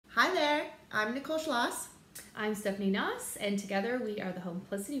Hi there, I'm Nicole Shlass. I'm Stephanie Nause, and together we are the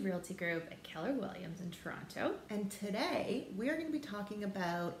Homeplicity Realty Group at Keller Williams in Toronto. And today we are going to be talking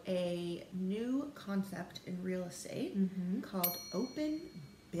about a new concept in real estate called open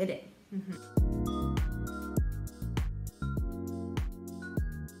bidding.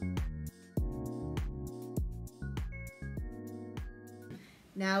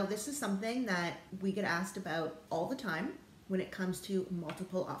 Now, this is something that we get asked about all the time when it comes to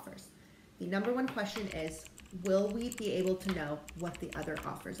multiple offers. The number one question is, will we be able to know what the other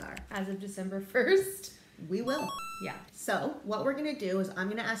offers are? As of December 1st? We will. Yeah. So what we're going to do is I'm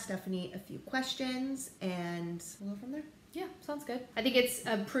going to ask Stephanie a few questions and we'll go from there. Yeah, sounds good. I think it's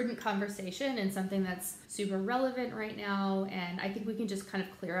a prudent conversation and something that's super relevant right now. And I think we can just kind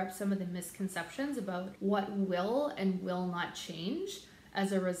of clear up some of the misconceptions about what will and will not change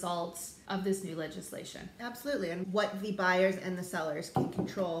as a result of this new legislation. Absolutely. And what the buyers and the sellers can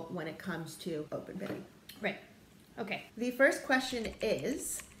control when it comes to open bidding. Right. Okay. The first question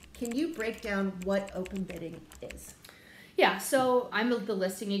is, can you break down what open bidding is? Yeah, so I'm the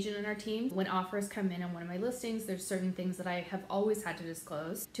listing agent in our team. When offers come in on one of my listings, there's certain things that I have always had to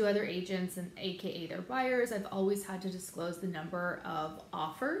disclose to other agents and AKA their buyers. I've always had to disclose the number of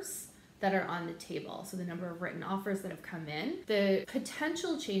offers that are on the table. So the number of written offers that have come in. The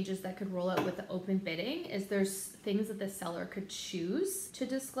potential changes that could roll out with the open bidding is there's things that the seller could choose to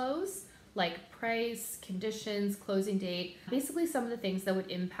disclose, like price, conditions, closing date, basically some of the things that would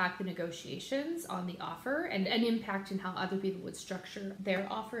impact the negotiations on the offer and an impact in how other people would structure their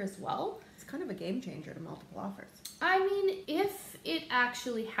offer as well. It's kind of a game changer to multiple offers. I mean, if it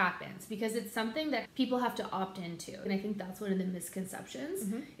actually happens, because it's something that people have to opt into. And I think that's one of the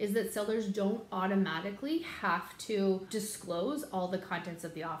misconceptions is that sellers don't automatically have to disclose all the contents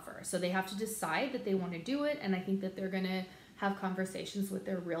of the offer. So they have to decide that they want to do it. And I think that they're going to have conversations with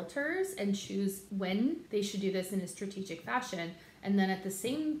their realtors and choose when they should do this in a strategic fashion. And then at the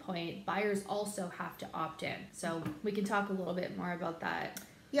same point, buyers also have to opt in. So we can talk a little bit more about that.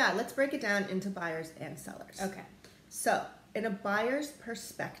 Yeah, let's break it down into buyers and sellers. Okay. So, in a buyer's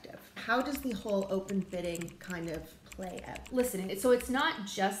perspective, how does the whole open bidding kind of play out? Listen, so it's not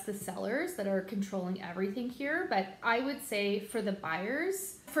just the sellers that are controlling everything here, but I would say for the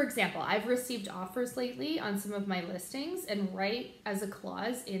buyers, for example, I've received offers lately on some of my listings, and right as a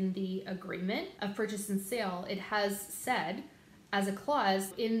clause in the agreement of purchase and sale, it has said, as a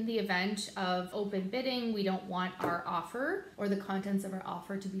clause, in the event of open bidding, we don't want our offer or the contents of our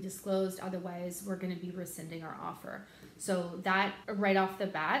offer to be disclosed. Otherwise, we're going to be rescinding our offer. So that right off the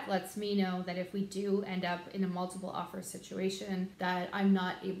bat lets me know that if we do end up in a multiple offer situation, that I'm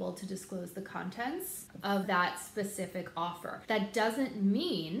not able to disclose the contents of that specific offer. That doesn't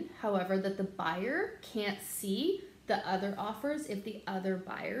mean, however, that the buyer can't see the other offers if the other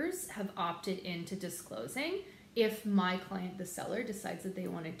buyers have opted into disclosing, if my client, the seller, decides that they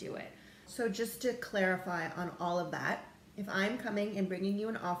want to do it. So just to clarify on all of that, if I'm coming and bringing you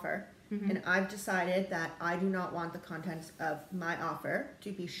an offer and I've decided that I do not want the contents of my offer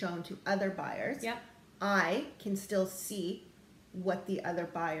to be shown to other buyers, I can still see what the other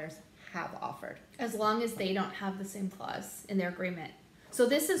buyers have offered. As long as they don't have the same clause in their agreement. So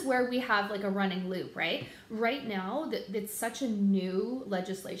this is where we have like a running loop, right? Right now, it's such a new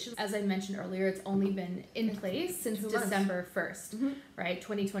legislation. As I mentioned earlier, it's only been in place since December 1st, right?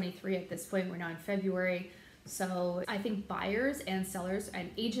 2023 at this point, we're now in February. So I think buyers and sellers and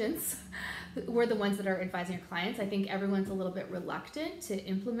agents were the ones that are advising our clients. I think everyone's a little bit reluctant to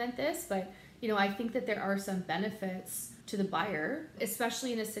implement this, but I think that there are some benefits to the buyer,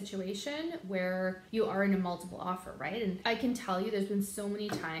 especially in a situation where you are in a multiple offer, right? And I can tell you there's been so many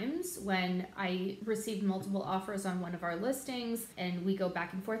times when I received multiple offers on one of our listings and we go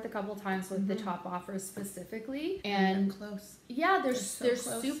back and forth a couple times with the top offers specifically. And they're close. Yeah, they're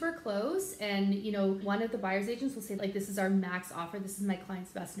close. super close. And one of the buyer's agents will say, like, this is our max offer. This is my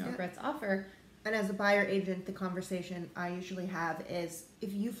client's best no regrets offer. And as a buyer agent, the conversation I usually have is,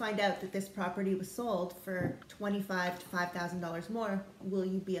 if you find out that this property was sold for $25,000 to $5,000 more, will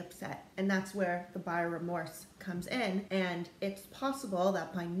you be upset? And that's where the buyer remorse comes in. And it's possible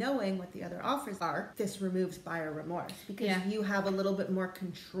that by knowing what the other offers are, this removes buyer remorse because you have a little bit more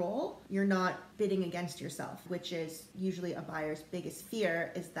control. You're not bidding against yourself, which is usually a buyer's biggest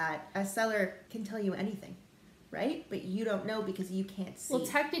fear, is that a seller can tell you anything. Right? But you don't know because you can't see. Well,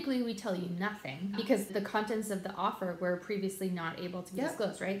 technically, we tell you nothing because the contents of the offer were previously not able to be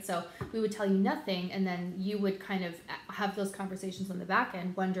disclosed, right? So we would tell you nothing, and then you would kind of have those conversations on the back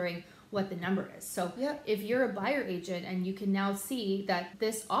end wondering, what the number is. So Yeah. if you're a buyer agent and you can now see that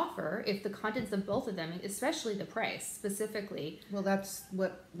this offer, if the contents of both of them, especially the price specifically, Well, that's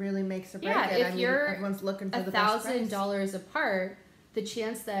what really makes or break yeah, it. if you're everyone's looking for the best price. $1,000 apart, the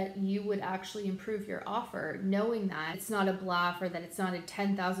chance that you would actually improve your offer, knowing that it's not a bluff or that it's not a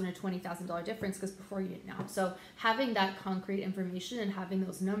 $10,000 or $20,000 difference, because before you didn't know. So having that concrete information and having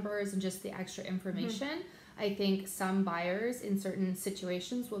those numbers and just the extra information, I think some buyers in certain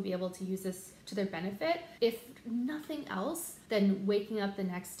situations will be able to use this to their benefit. If nothing else, then waking up the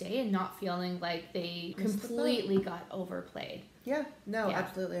next day and not feeling like they completely got overplayed. Yeah, no, Yeah.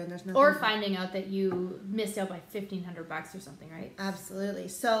 absolutely. And there's nothing. Or finding out that you missed out by $1,500 or something, right? Absolutely.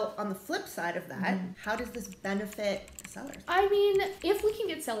 So on the flip side of that, how does this benefit sellers? I mean, if we can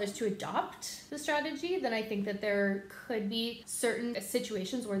get sellers to adopt the strategy, then I think that there could be certain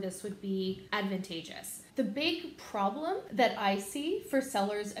situations where this would be advantageous. The big problem that I see for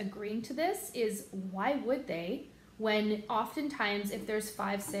sellers agreeing to this is, why would they? When oftentimes if there's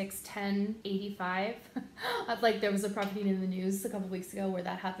 5, 6, 10, 85, like there was a property in the news a couple weeks ago where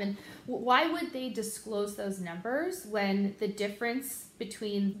that happened. Why would they disclose those numbers when the difference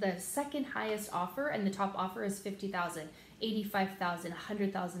between the second highest offer and the top offer is $50,000, $85,000,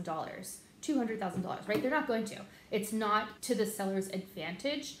 $100,000, $200,000, right? They're not going to. It's not to the seller's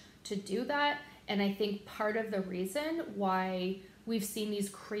advantage to do that. And I think part of the reason why we've seen these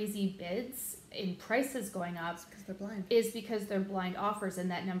crazy bids in prices going up Because they're blind. is because they're blind offers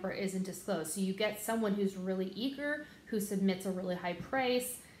and that number isn't disclosed. So you get someone who's really eager, who submits a really high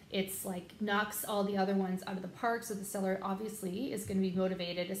price. It's like knocks all the other ones out of the park. So the seller obviously is going to be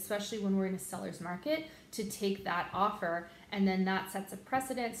motivated, especially when we're in a seller's market, to take that offer. And then that sets a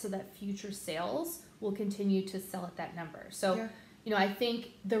precedent so that future sales will continue to sell at that number. So Yeah. I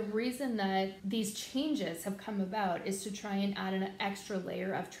think the reason that these changes have come about is to try and add an extra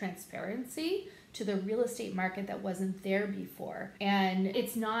layer of transparency to the real estate market that wasn't there before. And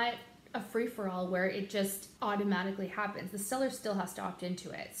it's not a free-for-all where it just automatically happens. The seller still has to opt into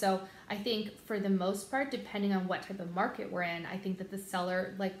it. So I think for the most part, depending on what type of market we're in, I think that the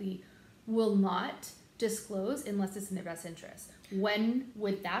seller likely will not disclose unless it's in their best interest. When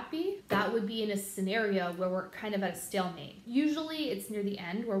would that be? That would be in a scenario where we're kind of at a stalemate. Usually it's near the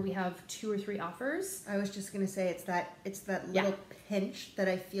end where we have 2 or 3 offers. I was just gonna say it's that little pinch that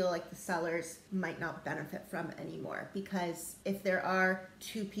I feel like the sellers might not benefit from anymore, because if there are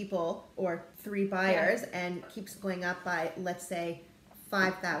 2 people or 3 buyers and it keeps going up by, let's say,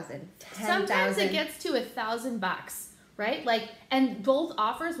 5,000, 10,000. Sometimes it gets to $1,000, right? Like, and both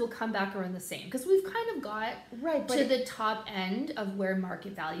offers will come back around the same, because we've kind of got right to the top end of where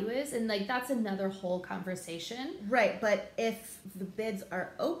market value is, and like that's another whole conversation. Right, but if the bids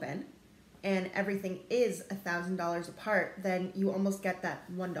are open and everything is $1,000 apart, then you almost get that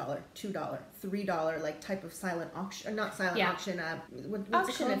 $1, $2, $3 like type of silent auction, not silent auction, what's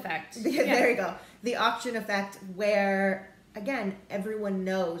Auction it called? effect. There you go. The auction effect, where again, everyone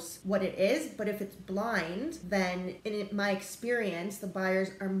knows what it is, but if it's blind, then in my experience, the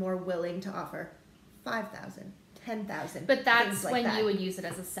buyers are more willing to offer 5,000, 10,000. But that's like when that. you would use it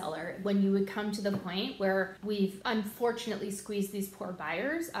as a seller, when you would come to the point where we've unfortunately squeezed these poor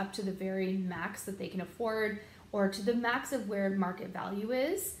buyers up to the very max that they can afford, or to the max of where market value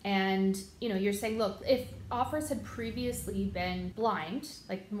is. And you're saying, look, if offers had previously been blind,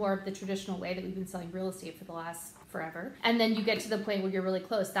 like more of the traditional way that we've been selling real estate for the last forever, and then you get to the point where you're really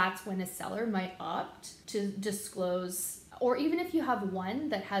close, that's when a seller might opt to disclose. Or even if you have one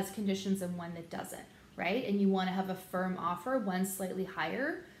that has conditions and one that doesn't, right? And you want to have a firm offer, one slightly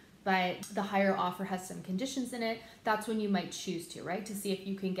higher, but the higher offer has some conditions in it, that's when you might choose to, right? To see if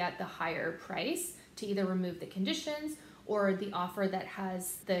you can get the higher price to either remove the conditions, or the offer that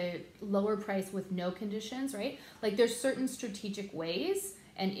has the lower price with no conditions, right? Like there's certain strategic ways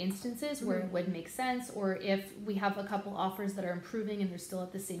and instances where it would make sense, or if we have a couple offers that are improving and they're still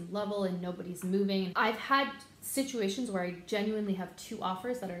at the same level and nobody's moving. I've had situations where I genuinely have 2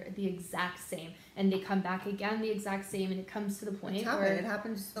 offers that are the exact same, and they come back again the exact same, and it comes to the point where it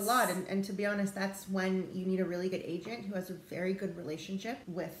happens a lot. And to be honest, that's when you need a really good agent who has a very good relationship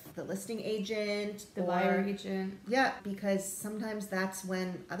with the listing agent, the buyer agent. Yeah, because sometimes that's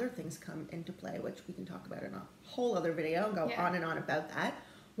when other things come into play, which we can talk about in a whole other video and go on and on about that.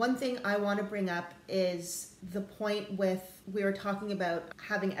 One thing I want to bring up is the point with, we were talking about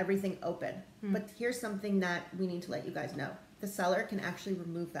having everything open, but here's something that we need to let you guys know. The seller can actually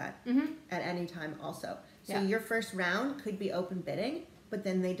remove that at any time also. So your first round could be open bidding, but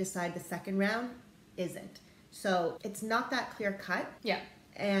then they decide the second round isn't. So it's not that clear cut. Yeah.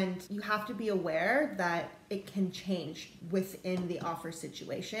 And you have to be aware that it can change within the offer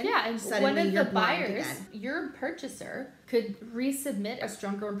situation. Yeah, and Suddenly one of you're the blind buyers, again. your purchaser, could resubmit a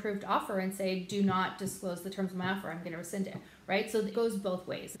stronger improved offer and say, do not disclose the terms of my offer, I'm going to rescind it, right? So it goes both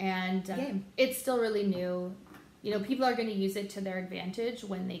ways. And it's still really new. You know, people are going to use it to their advantage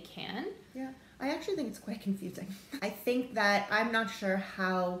when they can. Yeah. I actually think it's quite confusing. I think that I'm not sure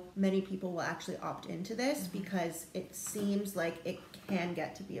how many people will actually opt into this because it seems like it can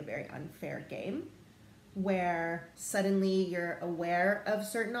get to be a very unfair game where suddenly you're aware of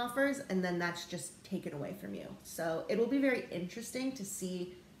certain offers and then that's just taken away from you. So it will be very interesting to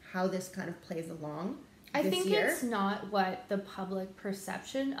see how this kind of plays along. I think it's not what the public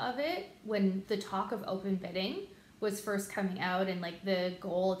perception of it when the talk of open bidding was first coming out and like the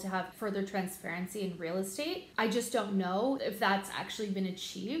goal to have further transparency in real estate. I just don't know if that's actually been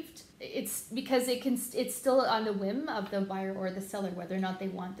achieved. It's because it's still on the whim of the buyer or the seller whether or not they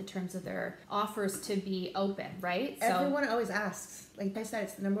want the terms of their offers to be open, right? Everyone always asks, like I said,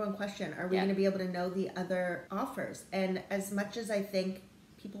 it's the number one question. Are we going to be able to know the other offers? And as much as I think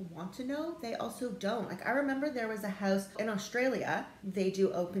people want to know, they also don't. Like I remember there was a house in Australia, they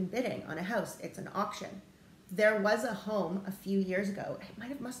do open bidding on a house. It's an auction. There was a home a few years ago,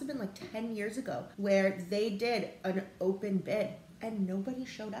 must have been like 10 years ago, where they did an open bid and nobody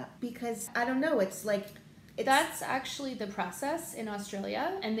showed up because I don't know, that's actually the process in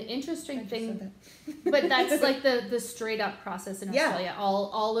Australia. And the interesting thing, but that's like the straight up process in Australia.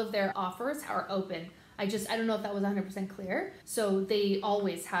 All of their offers are open. I don't know if that was 100% clear. So they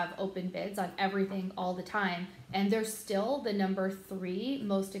always have open bids on everything all the time. And they're still the number 3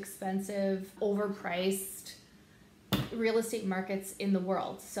 most expensive, overpriced real estate markets in the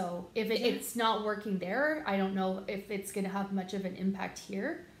world. So if it's not working there, I don't know if it's going to have much of an impact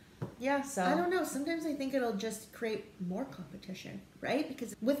here. Yeah, so I don't know. Sometimes I think it'll just create more competition, right?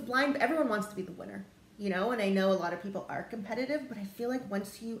 Because with blind, everyone wants to be the winner. You know, and I know a lot of people are competitive, but I feel like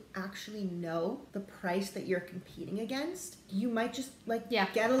once you actually know the price that you're competing against, you might just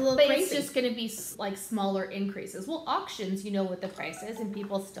get a little crazy. But it's just going to be like smaller increases. Well, auctions, you know what the price is, and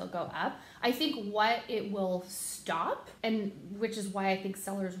people still go up. I think what it will stop, and which is why I think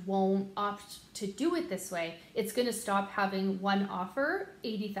sellers won't opt to do it this way, it's going to stop having one offer,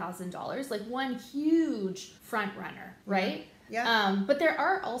 $80,000, like one huge front runner, right? Yeah. But there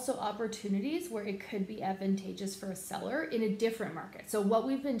are also opportunities where it could be advantageous for a seller in a different market. So what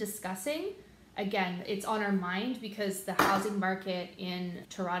we've been discussing, again, it's on our mind because the housing market in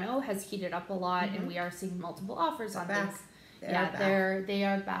Toronto has heated up a lot and we are seeing multiple offers on things. They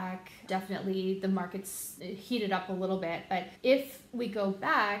are back. Definitely the market's heated up a little bit. But if we go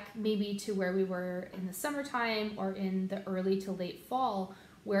back maybe to where we were in the summertime or in the early to late fall,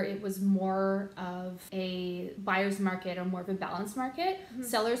 where it was more of a buyer's market or more of a balanced market,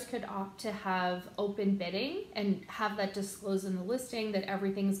 sellers could opt to have open bidding and have that disclosed in the listing that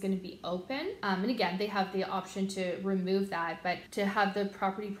everything's going to be open. And again, they have the option to remove that, but to have the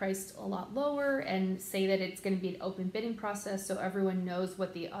property priced a lot lower and say that it's going to be an open bidding process so everyone knows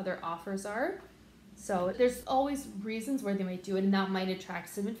what the other offers are. So there's always reasons where they might do it, and that might attract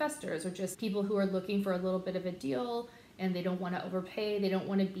some investors or just people who are looking for a little bit of a deal and they don't want to overpay. They don't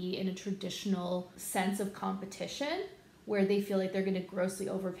want to be in a traditional sense of competition where they feel like they're going to grossly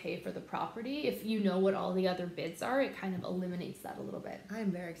overpay for the property. If you know what all the other bids are, it kind of eliminates that a little bit.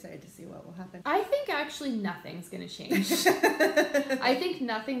 I'm very excited to see what will happen. I think actually nothing's going to change. I think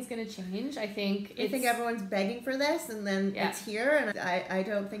nothing's going to change. I think everyone's begging for this and then it's here, and I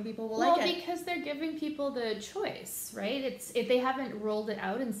don't think people will like it. Well, because they're giving people the choice, right? If they haven't rolled it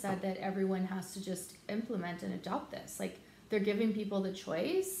out and said that everyone has to just implement and adopt this, like they're giving people the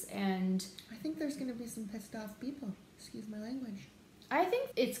choice. And I think there's going to be some pissed off people. Excuse my language. I think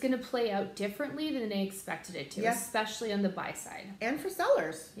it's going to play out differently than they expected it to, especially on the buy side. And for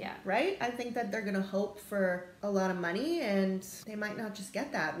sellers. Yeah. Right? I think that they're going to hope for a lot of money, and they might not just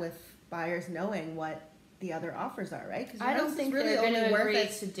get that with buyers knowing what the other offers are, right? I don't think really they're going to agree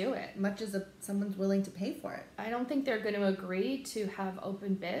to do it. Much as someone's willing to pay for it. I don't think they're going to agree to have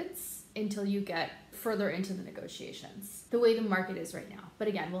open bids until you get further into the negotiations, the way the market is right now. But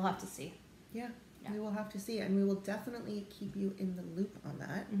again, we'll have to see. Yeah. We will have to see, and we will definitely keep you in the loop on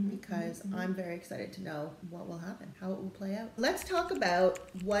that because I'm very excited to know what will happen, how it will play out. Let's talk about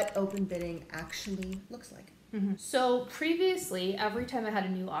what open bidding actually looks like. So previously, every time I had a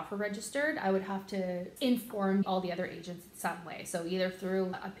new offer registered, I would have to inform all the other agents in some way. So either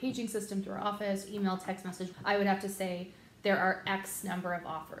through a paging system, through our office, email, text message, I would have to say, there are X number of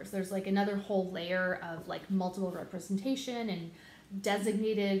offers. There's like another whole layer of like multiple representation and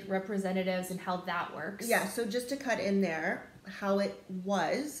designated representatives and how that works. Yeah, so just to cut in there, how it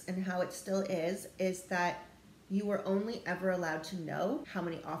was and how it still is that you were only ever allowed to know how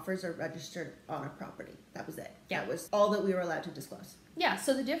many offers are registered on a property. That was it. Yeah. That was all that we were allowed to disclose. Yeah,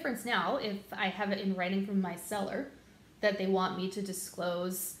 so the difference now, if I have it in writing from my seller that they want me to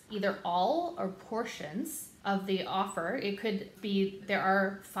disclose either all or portions of the offer, it could be there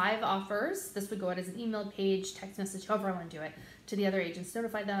are 5 offers. This would go out as an email page, text message, however I want to do it, to the other agents,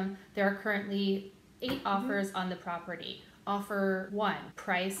 notify them. There are currently 8 offers on the property. Offer 1,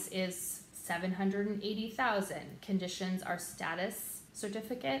 price is $780,000. Conditions are status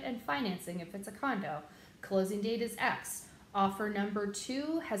certificate and financing if it's a condo. Closing date is X. Offer number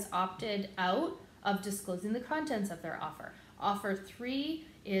 2 has opted out of disclosing the contents of their offer. Offer 3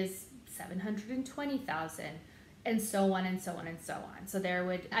 is $720,000, and so on and so on and so on. So there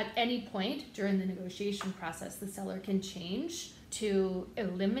would, at any point during the negotiation process, the seller can change to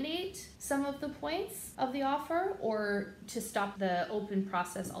eliminate some of the points of the offer or to stop the open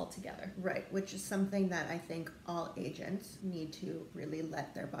process altogether. Right, which is something that I think all agents need to really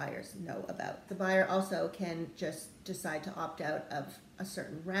let their buyers know about. The buyer also can just decide to opt out of a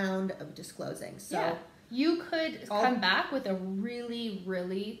certain round of disclosing. So yeah. You could come back with a really,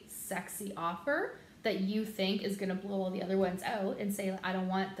 really sexy offer that you think is going to blow all the other ones out and say, I don't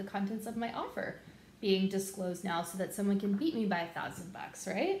want the contents of my offer being disclosed now so that someone can beat me by $1,000,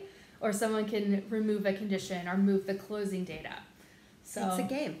 right? Or someone can remove a condition or move the closing date up. So it's a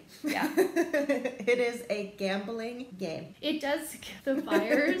game. Yeah. It is a gambling game. It does give the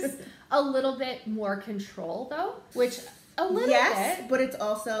buyers a little bit more control though, which a little bit. But it's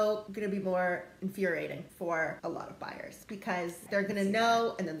also going to be more infuriating for a lot of buyers because they're going to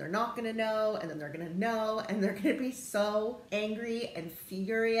know and then they're not going to know and then they're going to know and they're going to be so angry and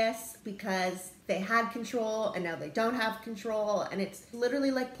furious because they had control and now they don't have control, and it's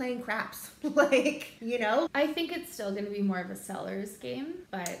literally like playing craps. Like, you know? I think it's still going to be more of a seller's game,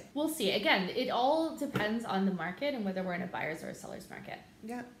 but we'll see. Again, it all depends on the market and whether we're in a buyer's or a seller's market.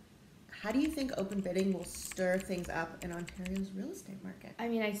 Yeah. How do you think open bidding will stir things up in Ontario's real estate market? I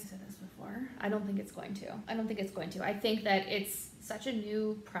mean, I've said this before. I don't think it's going to. I think that it's such a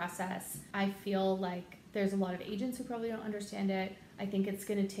new process. I feel like there's a lot of agents who probably don't understand it. I think it's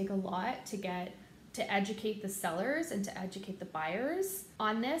going to take a lot to educate the sellers and to educate the buyers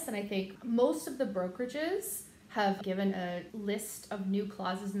on this. And I think most of the brokerages have given a list of new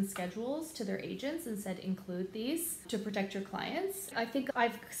clauses and schedules to their agents and said include these to protect your clients. I think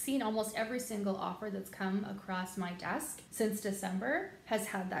I've seen almost every single offer that's come across my desk since December has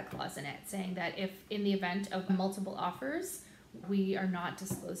had that clause in it, saying that if in the event of multiple offers, we are not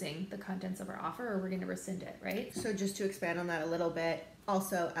disclosing the contents of our offer or we're going to rescind it, right? So just to expand on that a little bit,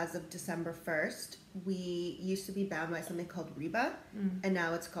 also as of December 1st, we used to be bound by something called REBA, and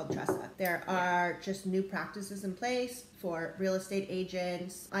now it's called TRESA. There are just new practices in place for real estate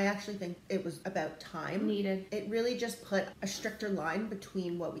agents. I actually think it was about time. Needed. It really just put a stricter line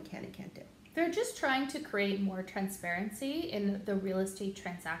between what we can and can't do. They're just trying to create more transparency in the real estate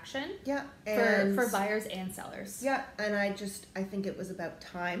transaction. Yeah. For buyers and sellers. Yeah, and I think it was about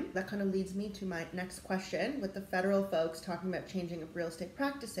time. That kind of leads me to my next question. With the federal folks talking about changing of real estate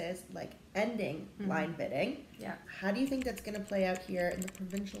practices, like ending line bidding. Yeah. How do you think that's going to play out here in the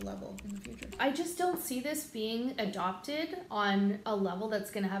provincial level in the future? I just don't see this being adopted on a level that's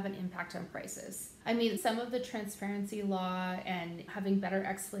going to have an impact on prices. I mean, some of the transparency law and having better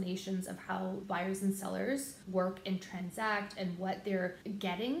explanations of how buyers and sellers work and transact and what they're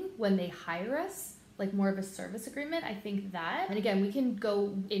getting when they hire us, like more of a service agreement, I think that. And again, we can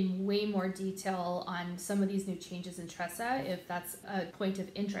go in way more detail on some of these new changes in TRESA if that's a point of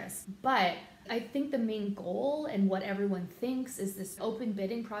interest. But I think the main goal and what everyone thinks is this open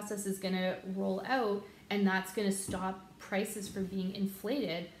bidding process is going to roll out and that's going to stop prices from being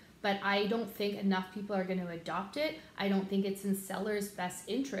inflated. But I don't think enough people are going to adopt it. I don't think it's in sellers' best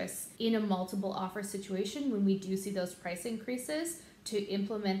interest in a multiple offer situation when we do see those price increases to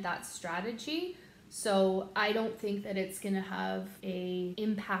implement that strategy. So I don't think that it's going to have a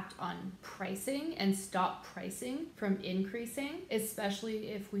impact on pricing and stop pricing from increasing,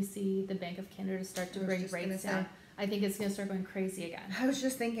 especially if we see the Bank of Canada start to bring rates down. I think it's going to start going crazy again. I was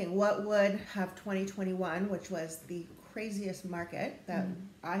just thinking, what would have 2021, which was the craziest market that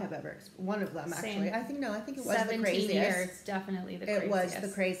I have ever, one of them actually. Same. I think it was the 17 craziest. years, definitely the craziest. It was the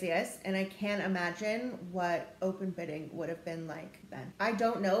craziest, and I can't imagine what open bidding would have been like then. I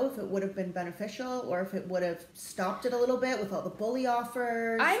don't know if it would have been beneficial or if it would have stopped it a little bit with all the bully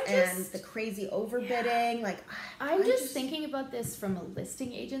offers and the crazy overbidding. Yeah. Like, I'm just thinking about this from a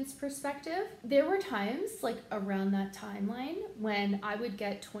listing agent's perspective. There were times, like around that timeline, when I would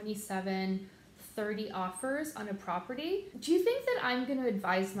get 27, 30 offers on a property. Do you think that I'm going to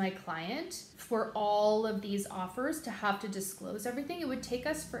advise my client for all of these offers to have to disclose everything? It would take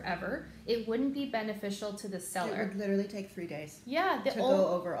us forever. It wouldn't be beneficial to the seller. It would literally take 3 days. Yeah. To go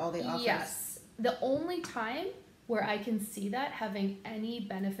over all the offers. Yes. The only time where I can see that having any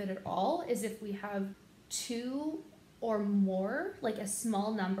benefit at all is if we have 2 or more, like a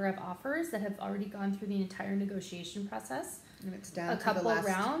small number of offers that have already gone through the entire negotiation process. And it's down a to couple the last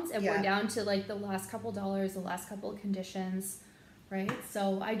rounds, and we're down to like the last couple dollars, the last couple of conditions, right?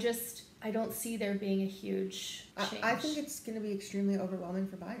 So I don't see there being a huge change. I think it's going to be extremely overwhelming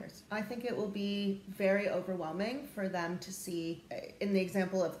for buyers. I think it will be very overwhelming for them to see, in the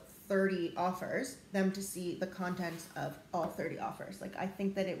example of 30 offers, them to see the contents of all 30 offers. Like, I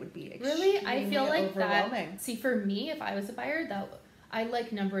think that it would be extremely I feel like overwhelming. That, see, for me, if I was a buyer, I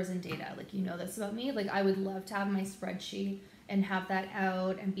like numbers and data. Like, you know this about me. Like, I would love to have my spreadsheet and have that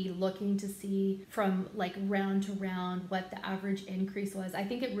out and be looking to see from like round to round what the average increase was. I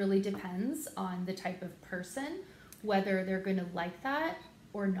think it really depends on the type of person, whether they're going to like that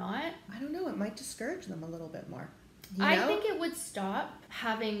or not. I don't know. It might discourage them a little bit more. You know? I think it would stop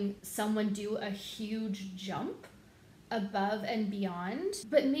having someone do a huge jump above and beyond,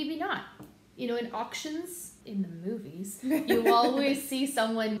 but maybe not. You know, in auctions, in the movies, you always see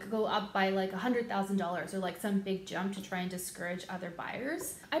someone go up by like $100,000 or like some big jump to try and discourage other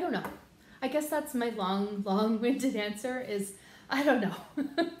buyers. I don't know. I guess that's my long-winded answer is I don't know.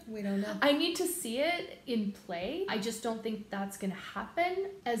 We don't know. I need to see it in play. I just don't think that's going to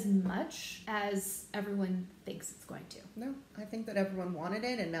happen as much as everyone thinks it's going to. No, I think that everyone wanted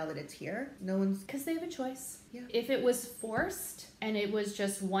it, and now that it's here, no one's... Because they have a choice. Yeah. If it was forced and it was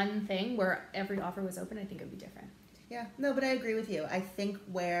just one thing where every offer was open, I think it would be different. Yeah, no, but I agree with you. I think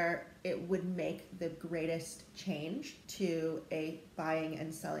where it would make the greatest change to a buying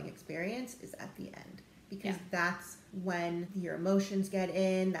and selling experience is at the end. Because that's when your emotions get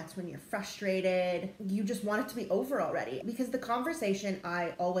in, that's when you're frustrated. You just want it to be over already. Because the conversation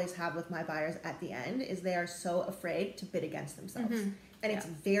I always have with my buyers at the end is they are so afraid to bid against themselves. Mm-hmm. And it's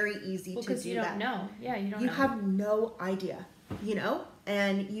very easy to do that. Because you don't know. Yeah, you don't know. You have no idea, you know?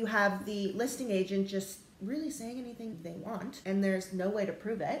 And you have the listing agent just really saying anything they want, and there's no way to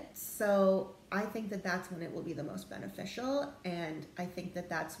prove it. So I think that that's when it will be the most beneficial, and I think that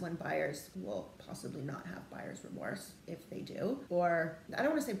that's when buyers will possibly not have buyer's remorse if they do. Or, I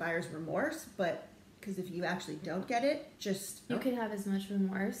don't want to say buyer's remorse, but because if you actually don't get it, just... You can have as much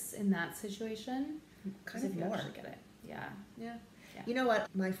remorse in that situation. Kind of if you more. actually get it. Yeah. Yeah. You know what?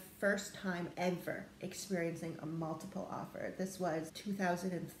 My first time ever experiencing a multiple offer, this was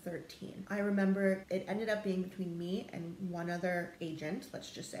 2013. I remember it ended up being between me and one other agent, let's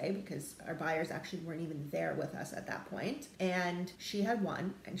just say, because our buyers actually weren't even there with us at that point. And she had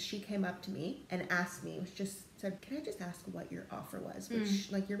won, and she came up to me and asked me, said, can I just ask what your offer was?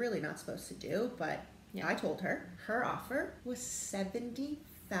 Which, like, you're really not supposed to do, but I told her. Her offer was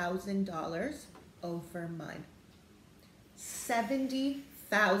 $70,000 over mine.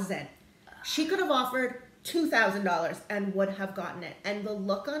 $70,000. She could have offered $2,000 and would have gotten it. And the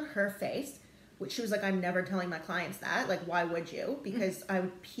look on her face, which she was like, I'm never telling my clients that. Like, why would you? Because I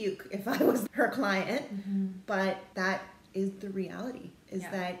would puke if I was her client. Mm-hmm. But that is the reality, is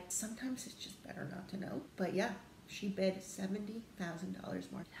that sometimes it's just better not to know. But yeah, she bid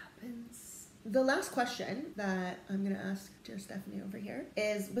 $70,000 more. It happens. The last question that I'm going to ask dear Stephanie over here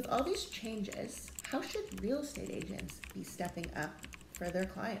is, with all these changes, how should real estate agents be stepping up for their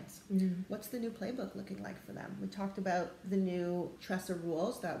clients? Mm-hmm. What's the new playbook looking like for them? We talked about the new TRESA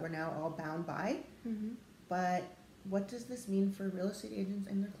rules that we're now all bound by, but what does this mean for real estate agents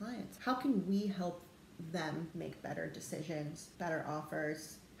and their clients? How can we help them make better decisions, better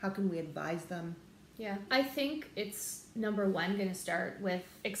offers? How can we advise them? Yeah, I think it's number one going to start with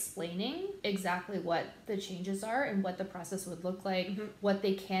explaining exactly what the changes are and what the process would look like, what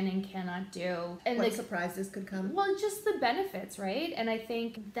they can and cannot do. And what surprises could come. Well, just the benefits, right? And I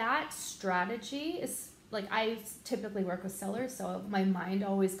think that strategy is, like, I typically work with sellers, so my mind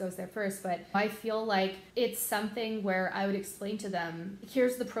always goes there first, but I feel like it's something where I would explain to them,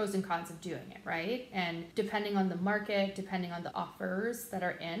 here's the pros and cons of doing it, right? And depending on the market, depending on the offers that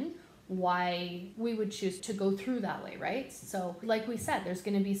are in, why we would choose to go through that way, right? So like we said, there's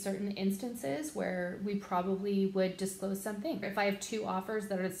going to be certain instances where we probably would disclose something. If I have 2 offers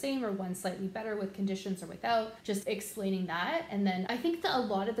that are the same or one slightly better with conditions or without, just explaining that. And then I think that a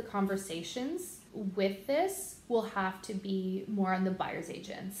lot of the conversations with this will have to be more on the buyer's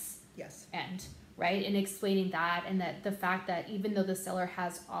agent's end, right? And explaining that, and that the fact that even though the seller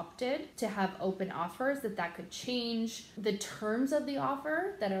has opted to have open offers, that could change. The terms of the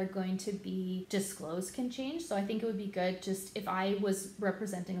offer that are going to be disclosed can change. So I think it would be good, just if I was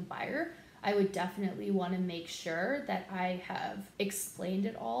representing a buyer, I would definitely want to make sure that I have explained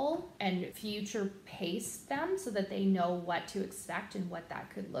it all and future paced them so that they know what to expect and what that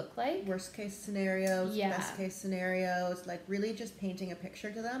could look like. Worst case scenarios, best case scenarios, like really just painting a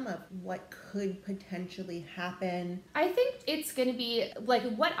picture to them of what could potentially happen. I think it's going to be like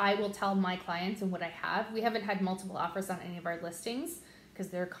what I will tell my clients and what I have. We haven't had multiple offers on any of our listings, because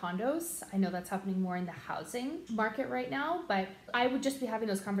they're condos. I know that's happening more in the housing market right now, but I would just be having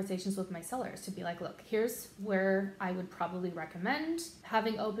those conversations with my sellers to be like, look, here's where I would probably recommend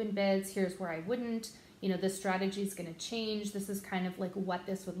having open bids. Here's where I wouldn't. You know, this strategy is going to change. This is kind of like what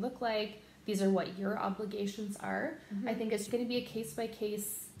this would look like. These are what your obligations are. Mm-hmm. I think it's going to be a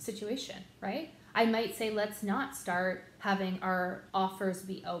case-by-case situation, right? I might say, let's not start having our offers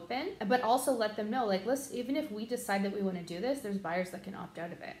be open, but also let them know, like, listen, even if we decide that we want to do this, there's buyers that can opt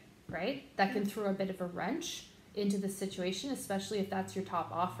out of it, right? That can throw a bit of a wrench into the situation, especially if that's your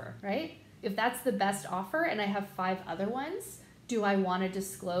top offer, right? If that's the best offer and I have 5 other ones, do I want to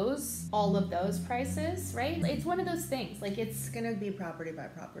disclose all of those prices, right? It's one of those things. Like it's going to be property by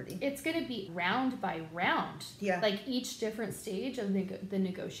property. It's going to be round by round. Yeah. Like each different stage of the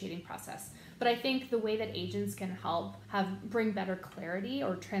negotiating process. But I think the way that agents can help bring better clarity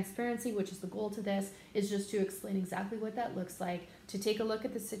or transparency, which is the goal to this, is just to explain exactly what that looks like, to take a look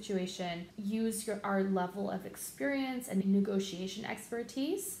at the situation, use our level of experience and negotiation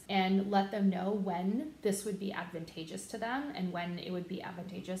expertise, and let them know when this would be advantageous to them and when it would be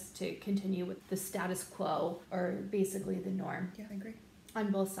advantageous to continue with the status quo or basically the norm. Yeah, I agree. On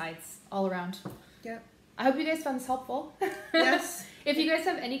both sides, all around. Yeah. I hope you guys found this helpful. Yes. If you guys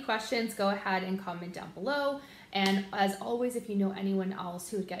have any questions, go ahead and comment down below. And as always, if you know anyone else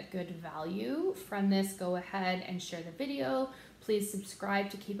who would get good value from this, go ahead and share the video. Please subscribe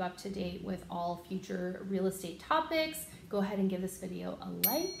to keep up to date with all future real estate topics. Go ahead and give this video a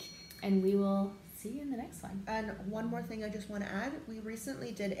like, and we will see you in the next one. And one more thing I just want to add. We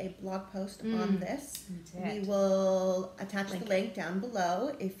recently did a blog post on this. We will attach the link down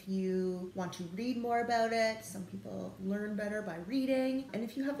below if you want to read more about it. Some people learn better by reading. And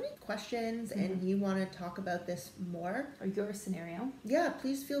if you have any questions and you want to talk about this more, or your scenario, yeah,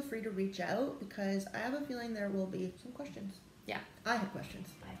 please feel free to reach out, because I have a feeling there will be some questions. Yeah. I have questions.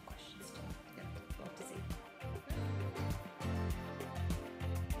 I have questions too. Yeah. We'll have to see.